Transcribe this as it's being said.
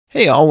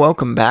Hey all,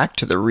 welcome back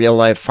to the Real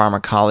Life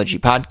Pharmacology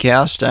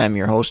Podcast. I'm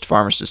your host,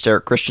 pharmacist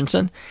Eric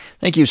Christensen.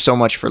 Thank you so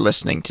much for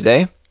listening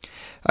today.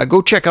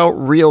 Go check out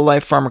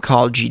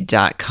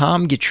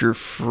reallifepharmacology.com. Get your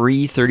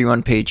free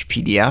 31-page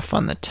PDF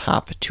on the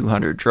top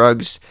 200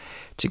 drugs.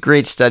 It's a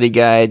great study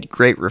guide,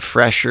 great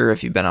refresher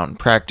if you've been out in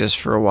practice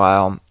for a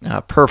while.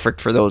 Perfect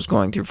for those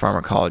going through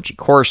pharmacology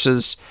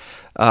courses.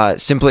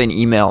 Simply an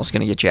email is going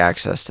to get you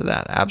access to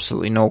that.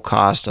 Absolutely no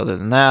cost other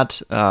than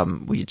that.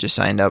 We just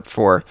signed up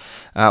for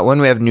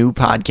when we have new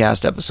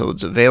podcast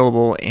episodes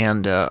available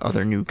and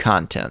other new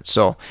content.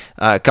 So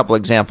a couple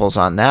examples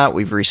on that.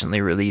 We've recently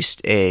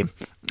released a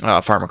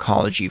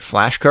pharmacology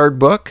flashcard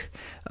book.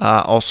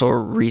 Also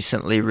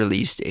recently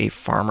released a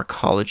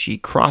pharmacology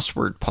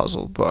crossword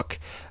puzzle book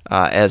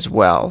as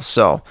well.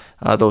 So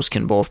those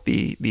can both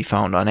be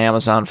found on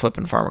Amazon,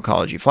 Flippin'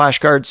 Pharmacology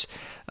flashcards,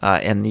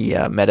 and the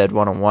MedEd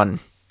 101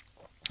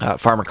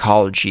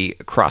 pharmacology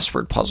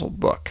crossword puzzle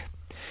book.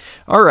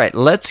 All right,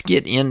 let's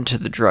get into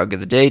the drug of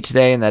the day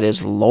today, and that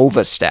is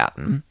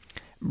Lovastatin.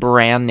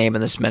 Brand name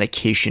of this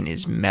medication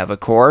is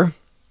Mevacor,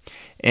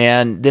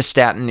 and this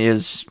statin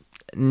is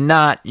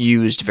not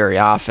used very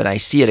often. I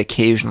see it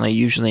occasionally,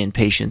 usually in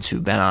patients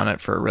who've been on it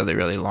for a really,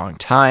 really long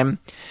time.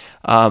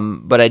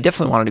 But I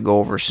definitely wanted to go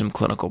over some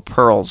clinical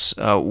pearls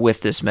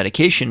with this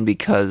medication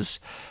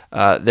because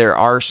there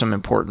are some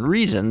important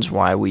reasons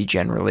why we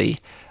generally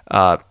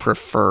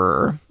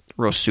prefer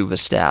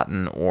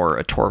rosuvastatin or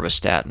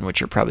atorvastatin,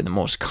 which are probably the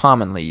most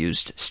commonly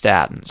used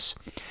statins.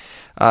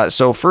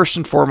 So first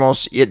and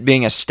foremost, it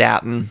being a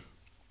statin,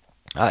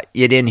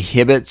 it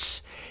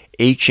inhibits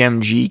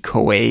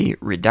HMG-CoA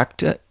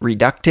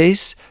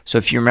reductase. So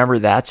if you remember,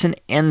 that's an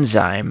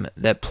enzyme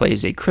that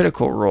plays a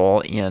critical role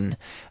in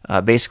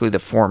basically the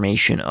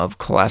formation of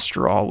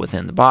cholesterol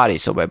within the body.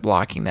 So by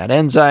blocking that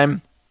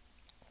enzyme,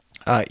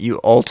 you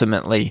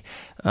ultimately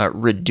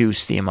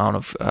reduce the amount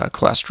of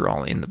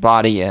cholesterol in the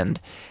body, and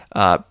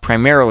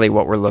primarily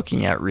what we're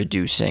looking at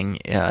reducing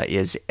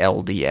is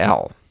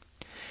LDL.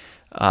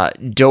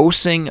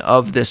 Dosing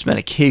of this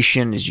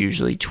medication is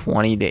usually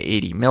 20 to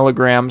 80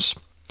 milligrams.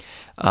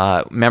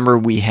 Remember,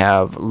 we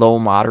have low,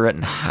 moderate,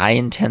 and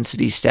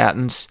high-intensity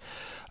statins.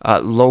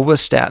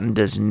 Lovastatin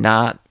does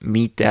not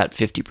meet that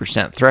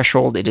 50%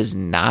 threshold. It is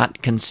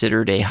not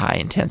considered a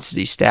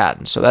high-intensity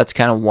statin. So that's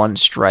kind of one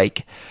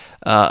strike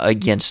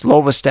against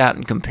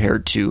Lovastatin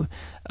compared to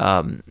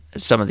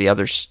some of the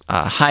other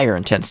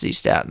higher-intensity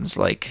statins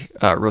like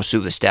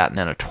rosuvastatin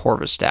and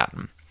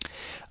atorvastatin.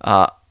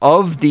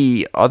 Of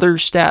the other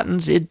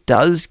statins, it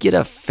does get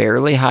a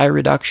fairly high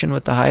reduction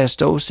with the highest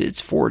dose.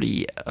 It's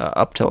 40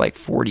 up to like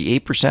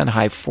 48%,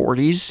 high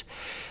 40s,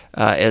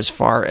 as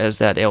far as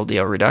that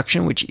LDL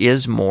reduction, which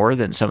is more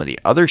than some of the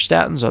other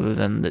statins, other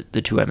than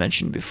the two I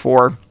mentioned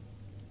before.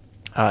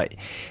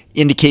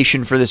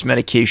 Indication for this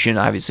medication,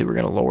 obviously we're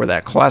going to lower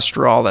that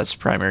cholesterol. That's the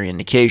primary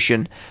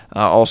indication.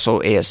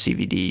 Also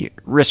ASCVD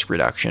risk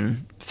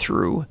reduction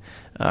through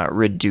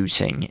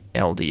reducing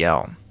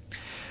LDL.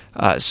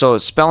 So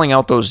spelling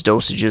out those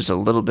dosages a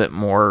little bit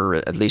more,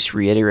 at least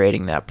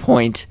reiterating that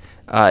point,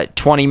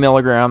 20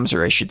 milligrams,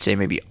 or I should say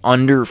maybe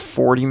under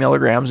 40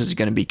 milligrams, is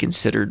going to be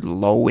considered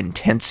low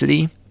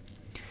intensity,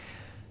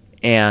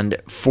 and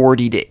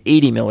 40 to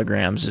 80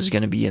 milligrams is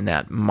going to be in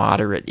that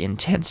moderate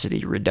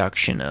intensity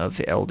reduction of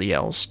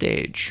LDL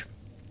stage.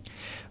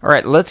 All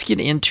right, let's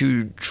get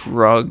into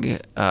drug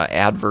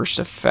adverse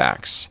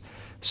effects.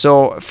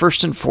 So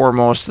first and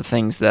foremost, the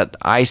things that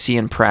I see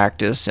in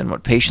practice and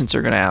what patients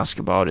are going to ask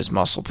about is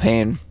muscle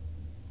pain.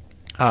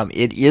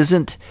 It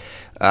isn't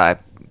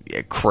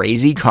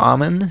crazy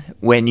common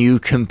when you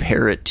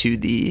compare it to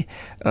the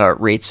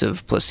rates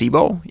of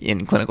placebo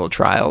in clinical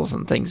trials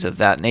and things of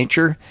that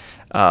nature.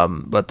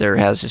 But there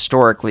has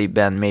historically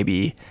been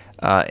maybe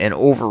an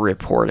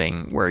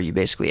over-reporting where you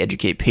basically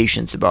educate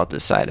patients about the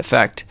side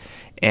effect,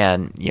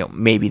 and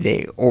maybe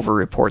they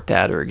over-report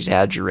that or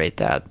exaggerate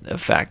that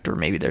effect, or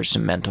maybe there's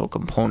some mental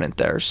component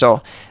there.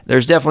 So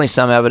there's definitely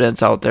some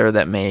evidence out there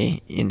that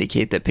may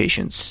indicate that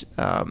patients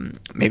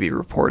maybe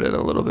report it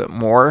a little bit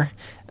more,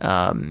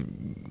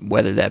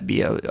 whether that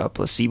be a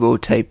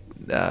placebo-type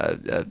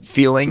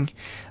feeling.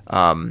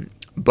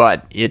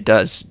 But it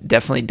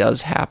definitely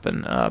does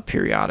happen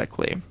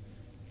periodically.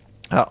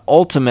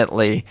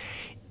 Ultimately,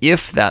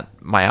 if that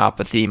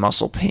myopathy,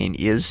 muscle pain,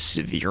 is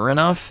severe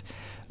enough,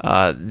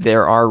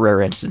 there are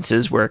rare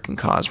instances where it can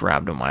cause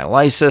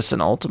rhabdomyolysis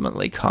and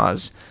ultimately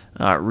cause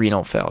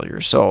renal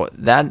failure. So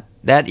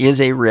that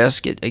is a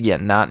risk.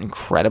 Again, not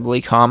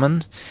incredibly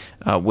common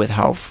with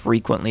how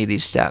frequently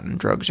these statin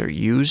drugs are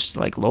used,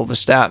 like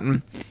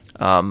Lovastatin,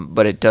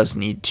 but it does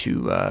need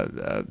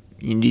to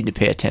you need to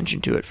pay attention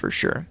to it for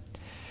sure.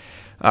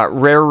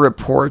 Rare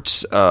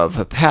reports of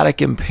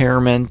hepatic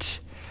impairment,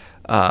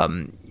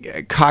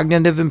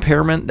 cognitive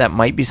impairment, that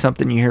might be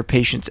something you hear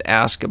patients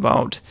ask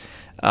about.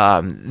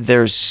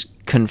 There's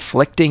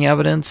conflicting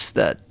evidence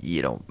that,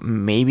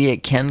 maybe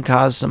it can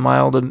cause some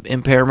mild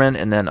impairment,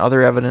 and then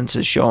other evidence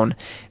has shown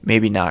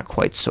maybe not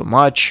quite so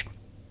much.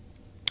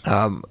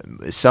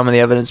 Some of the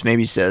evidence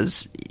maybe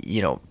says,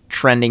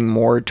 trending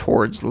more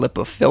towards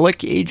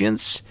lipophilic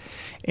agents,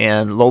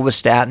 and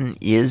Lovastatin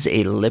is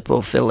a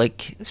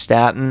lipophilic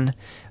statin.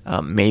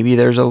 Maybe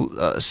there's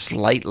a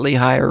slightly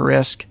higher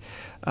risk.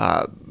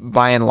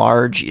 By and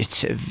large,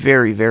 it's a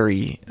very,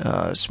 very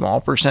small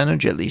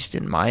percentage, at least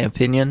in my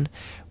opinion,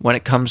 when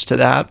it comes to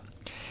that.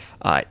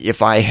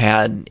 If I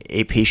had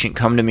a patient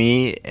come to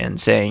me and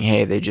saying,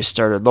 hey, they just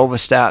started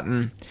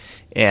Lovastatin,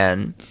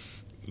 and,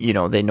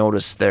 they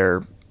notice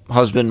their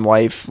husband,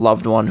 wife,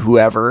 loved one,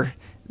 whoever,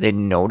 they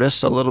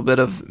notice a little bit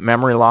of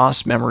memory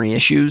loss, memory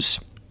issues,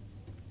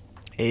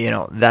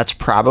 that's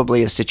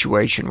probably a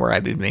situation where I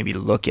would maybe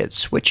look at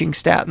switching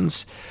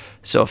statins.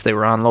 So if they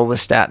were on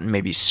Lovastatin,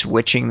 maybe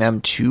switching them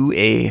to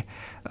a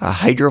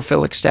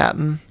hydrophilic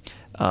statin,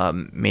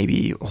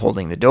 maybe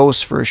holding the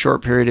dose for a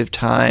short period of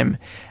time,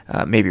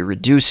 maybe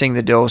reducing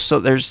the dose. So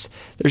there's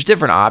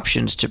different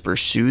options to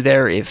pursue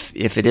there if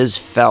it is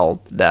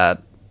felt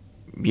that,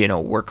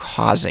 we're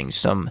causing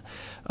some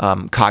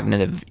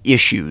cognitive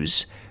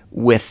issues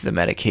with the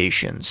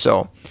medication.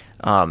 So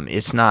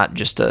it's not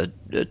just a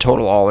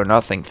total all or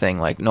nothing thing,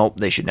 like, nope,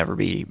 they should never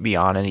be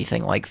on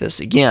anything like this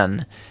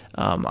again.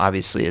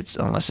 Obviously,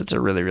 unless it's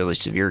a really, really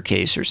severe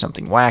case or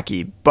something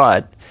wacky,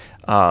 but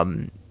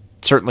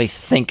certainly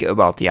think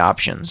about the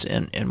options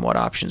and what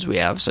options we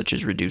have, such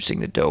as reducing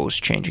the dose,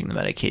 changing the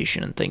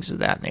medication, and things of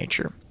that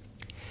nature.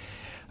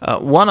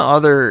 One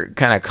other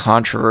kind of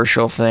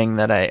controversial thing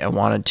that I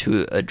wanted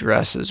to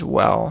address as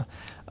well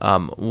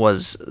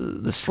was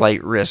the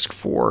slight risk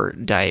for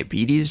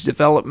diabetes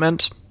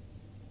development.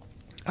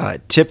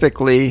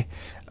 Typically,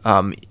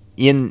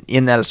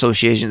 in that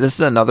association, this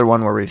is another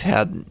one where we've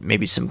had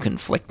maybe some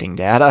conflicting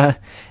data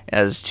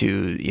as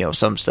to,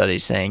 some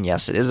studies saying,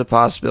 yes, it is a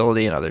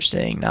possibility, and others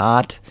saying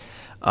not.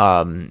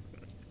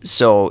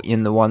 So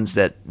in the ones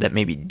that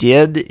maybe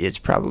did, it's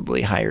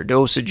probably higher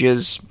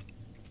dosages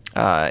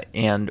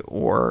and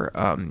or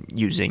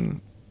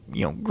using,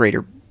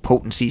 greater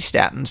potency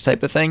statins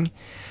type of thing.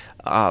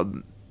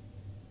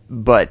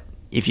 But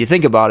if you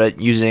think about it,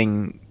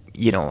 using,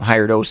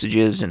 higher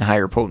dosages and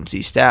higher potency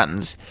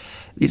statins,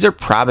 these are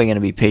probably going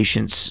to be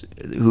patients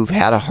who've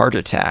had a heart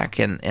attack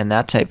and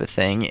that type of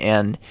thing.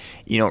 And,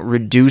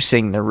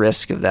 reducing the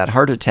risk of that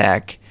heart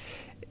attack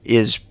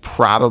is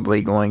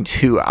probably going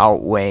to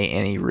outweigh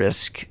any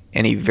risk,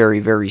 any very,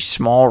 very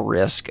small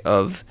risk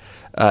of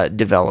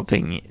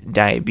developing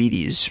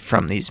diabetes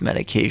from these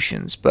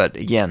medications. But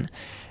again,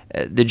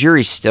 the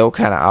jury's still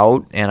kind of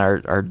out, and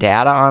our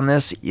data on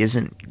this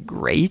isn't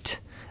great.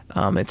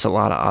 It's a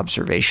lot of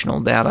observational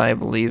data, I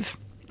believe.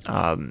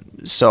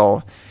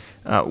 So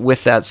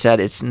with that said,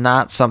 it's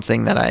not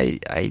something that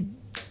I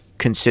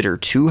consider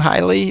too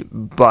highly,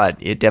 but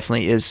it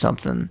definitely is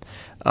something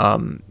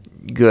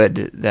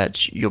good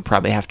that you'll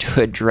probably have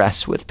to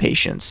address with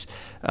patients,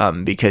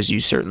 because you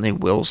certainly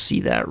will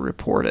see that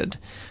reported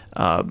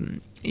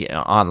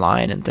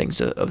online and things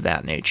of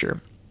that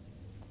nature.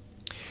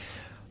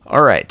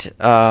 All right.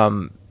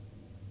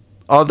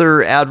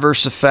 Other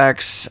adverse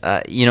effects,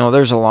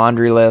 there's a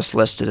laundry list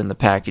listed in the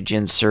package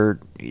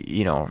insert,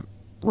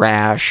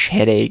 rash,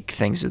 headache,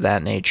 things of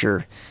that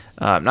nature.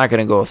 I'm not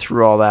going to go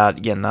through all that.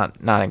 Again,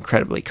 not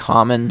incredibly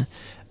common,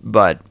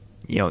 but,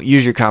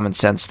 use your common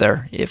sense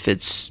there. If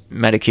it's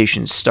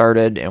medication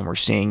started and we're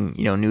seeing,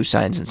 new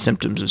signs and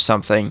symptoms of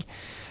something,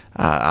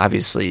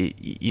 obviously,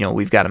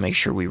 we've got to make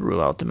sure we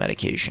rule out the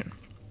medication.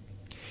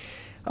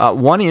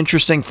 One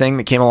interesting thing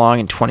that came along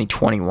in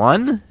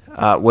 2021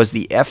 was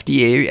the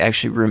FDA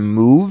actually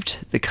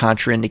removed the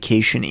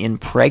contraindication in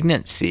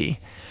pregnancy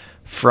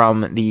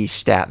from the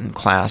statin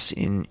class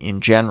in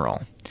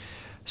general.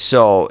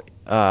 So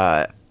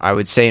I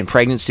would say in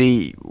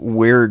pregnancy,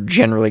 we're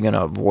generally going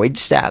to avoid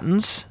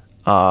statins.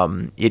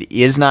 It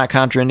is not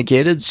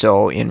contraindicated,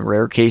 so in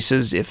rare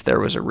cases, if there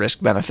was a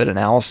risk-benefit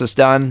analysis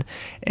done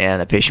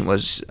and a patient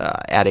was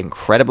at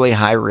incredibly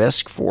high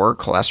risk for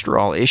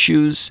cholesterol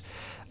issues,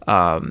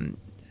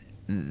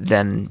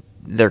 then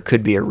there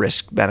could be a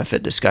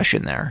risk-benefit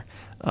discussion there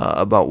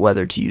about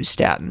whether to use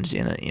statins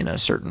in a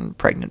certain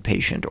pregnant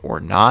patient or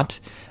not.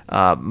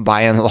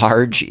 By and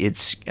large,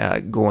 it's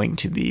going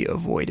to be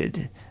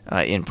avoided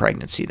in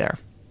pregnancy there.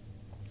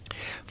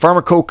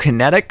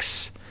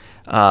 Pharmacokinetics,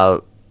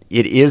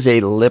 it is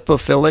a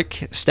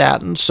lipophilic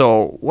statin.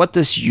 So what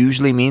this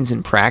usually means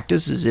in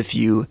practice is if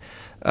you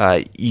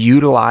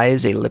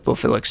utilize a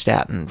lipophilic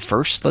statin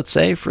first, let's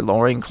say, for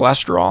lowering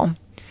cholesterol,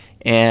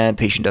 and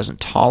patient doesn't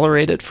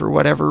tolerate it for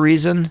whatever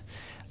reason,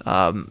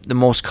 the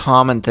most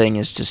common thing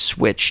is to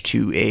switch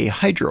to a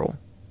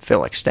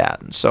hydrophilic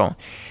statin. So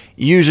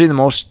usually the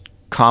most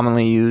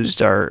commonly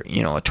used are,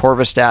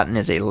 atorvastatin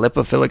is a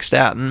lipophilic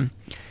statin,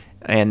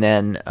 and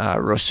then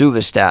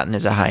rosuvastatin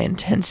is a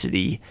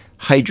high-intensity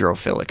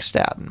hydrophilic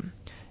statin.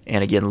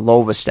 And again,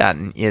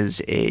 lovastatin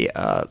is a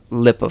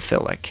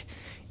lipophilic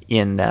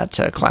in that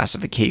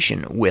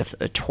classification with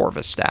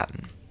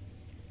atorvastatin.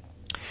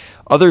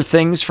 Other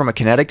things from a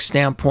kinetic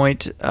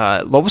standpoint,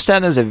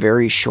 Lovastatin has a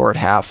very short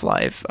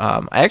half-life.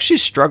 I actually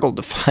struggled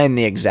to find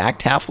the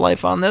exact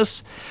half-life on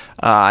this.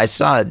 I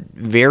saw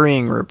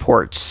varying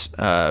reports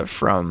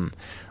from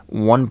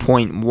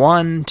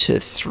 1.1 to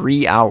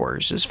 3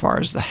 hours as far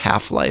as the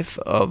half-life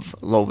of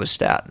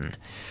Lovastatin.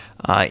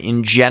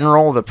 In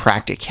general, the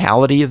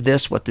practicality of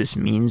this, what this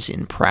means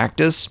in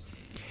practice,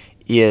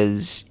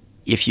 is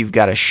if you've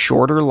got a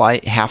shorter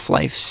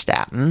half-life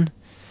statin,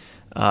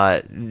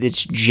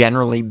 it's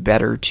generally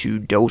better to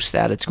dose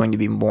that. It's going to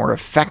be more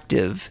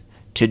effective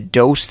to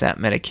dose that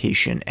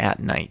medication at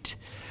night.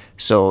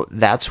 So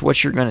that's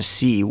what you're going to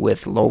see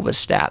with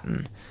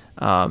Lovastatin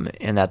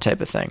and that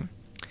type of thing.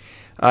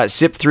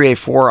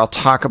 CYP3A4, I'll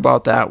talk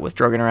about that with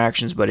drug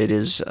interactions, but it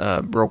is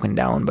broken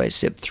down by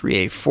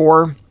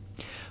CYP3A4.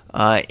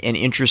 And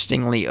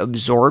interestingly,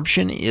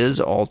 absorption is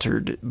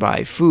altered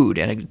by food,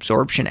 and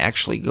absorption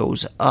actually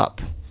goes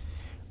up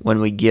when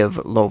we give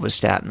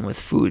Lovastatin with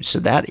food. So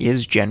that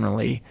is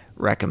generally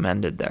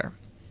recommended there.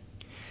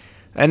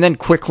 And then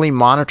quickly,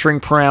 monitoring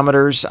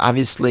parameters.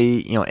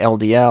 Obviously,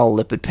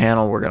 LDL, lipid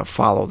panel, we're going to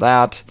follow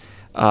that.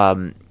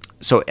 So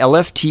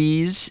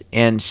LFTs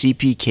and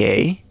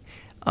CPK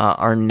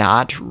are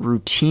not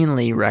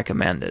routinely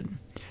recommended.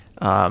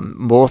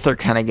 Both are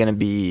kind of going to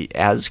be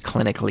as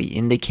clinically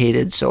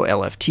indicated. So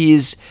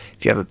LFTs,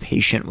 if you have a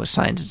patient with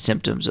signs and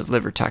symptoms of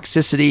liver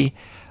toxicity,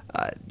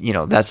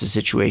 that's a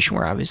situation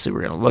where obviously we're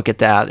going to look at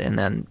that and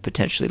then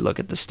potentially look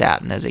at the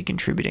statin as a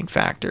contributing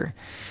factor.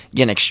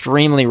 Again,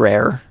 extremely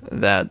rare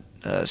that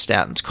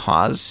statins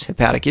cause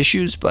hepatic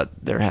issues, but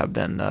there have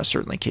been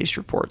certainly case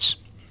reports.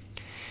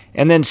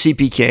 And then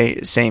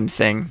CPK, same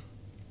thing.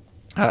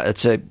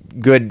 It's a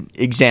good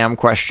exam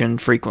question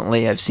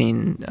frequently. I've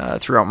seen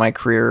throughout my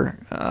career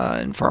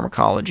in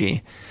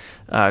pharmacology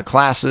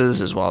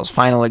classes as well as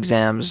final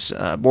exams,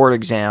 board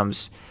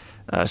exams.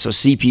 So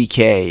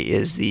CPK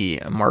is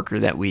the marker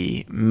that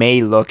we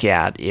may look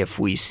at if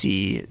we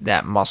see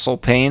that muscle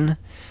pain,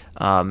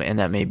 and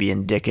that may be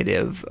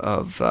indicative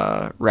of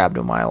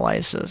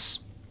rhabdomyolysis.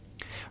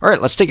 All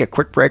right, let's take a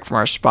quick break from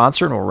our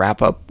sponsor, and we'll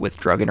wrap up with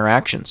drug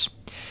interactions.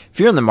 If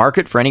you're in the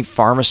market for any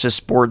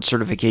pharmacist board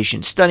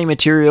certification study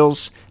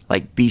materials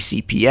like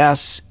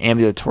BCPS,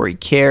 ambulatory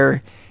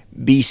care,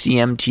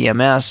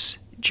 BCMTMS,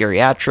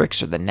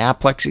 geriatrics, or the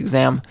NAPLEX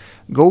exam,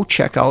 go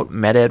check out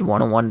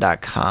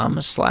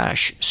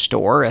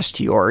meded101.com/store,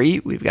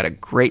 S-T-O-R-E. We've got a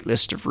great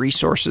list of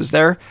resources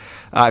there.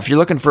 If you're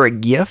looking for a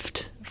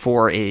gift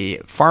for a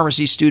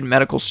pharmacy student,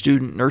 medical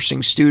student,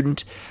 nursing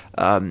student,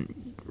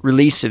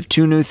 release of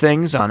 2 new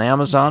things on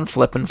Amazon,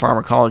 Flippin'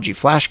 Pharmacology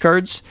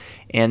flashcards,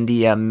 and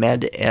the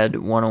MedEd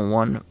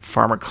 101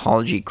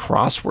 Pharmacology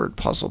crossword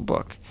puzzle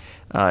book.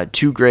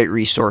 2 great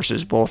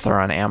resources, both are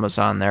on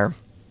Amazon there,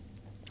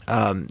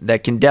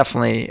 that can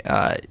definitely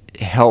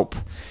help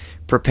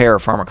prepare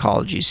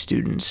pharmacology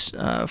students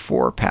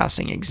for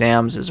passing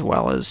exams as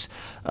well as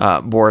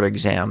board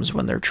exams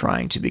when they're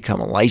trying to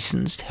become a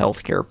licensed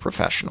healthcare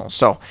professional.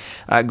 So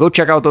go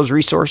check out those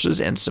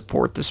resources and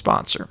support the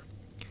sponsor.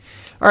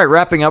 All right,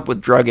 wrapping up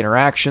with drug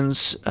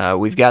interactions,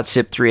 we've got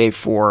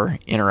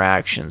CYP3A4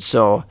 interactions.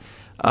 So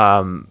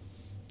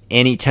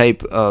any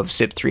type of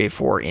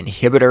CYP3A4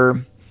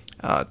 inhibitor,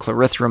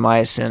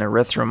 clarithromycin,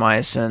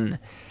 erythromycin,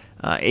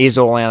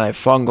 azole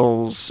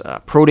antifungals,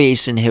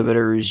 protease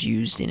inhibitors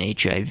used in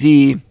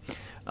HIV,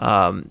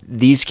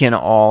 these can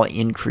all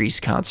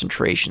increase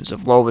concentrations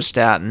of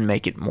Lovastatin,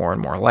 make it more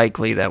and more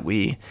likely that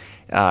we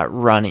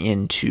run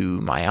into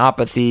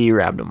myopathy,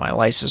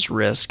 rhabdomyolysis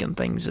risk, and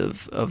things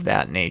of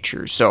that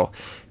nature. So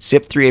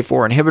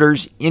CYP3A4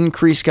 inhibitors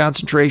increase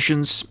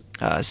concentrations,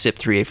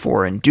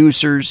 CYP3A4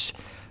 inducers,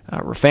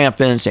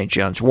 rifampin, St.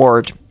 John's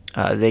wort,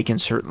 they can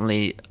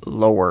certainly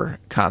lower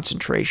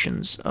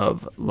concentrations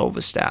of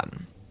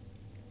Lovastatin.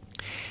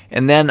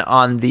 And then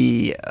on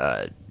the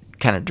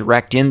kind of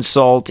direct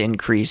insult,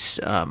 increase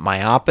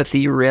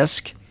myopathy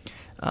risk,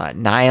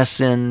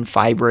 niacin,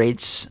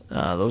 fibrates,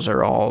 those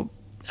are all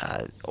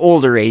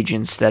older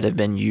agents that have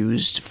been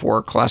used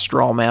for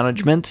cholesterol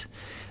management.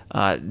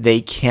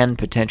 They can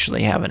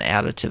potentially have an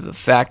additive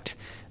effect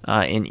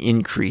and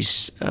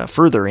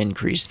further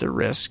increase the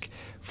risk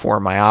for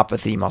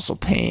myopathy, muscle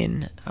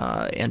pain,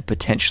 and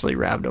potentially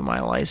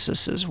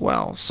rhabdomyolysis as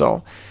well.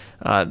 So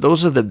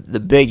those are the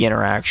big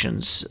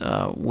interactions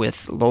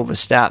with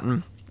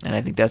Lovastatin, and I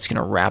think that's going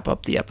to wrap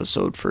up the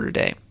episode for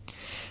today.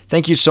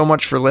 Thank you so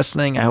much for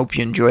listening. I hope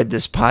you enjoyed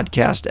this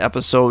podcast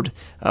episode.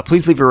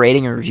 Please leave a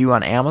rating and review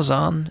on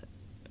Amazon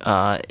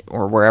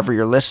or wherever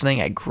you're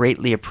listening. I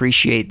greatly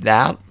appreciate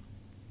that.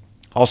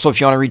 Also,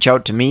 if you want to reach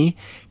out to me,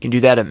 you can do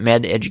that at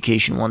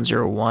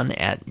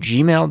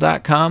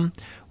mededucation101@gmail.com,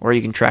 or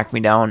you can track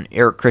me down,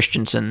 Eric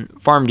Christensen,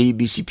 PharmD,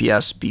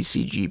 BCPS,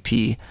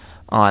 BCGP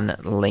on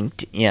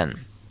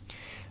LinkedIn.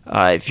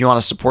 If you want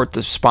to support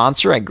the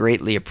sponsor, I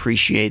greatly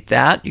appreciate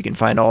that. You can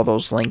find all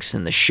those links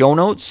in the show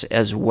notes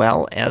as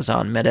well as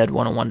on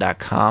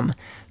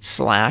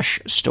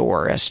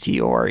meded101.com/store,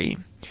 S-T-O-R-E.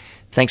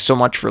 Thanks so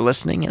much for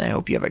listening, and I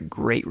hope you have a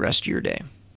great rest of your day.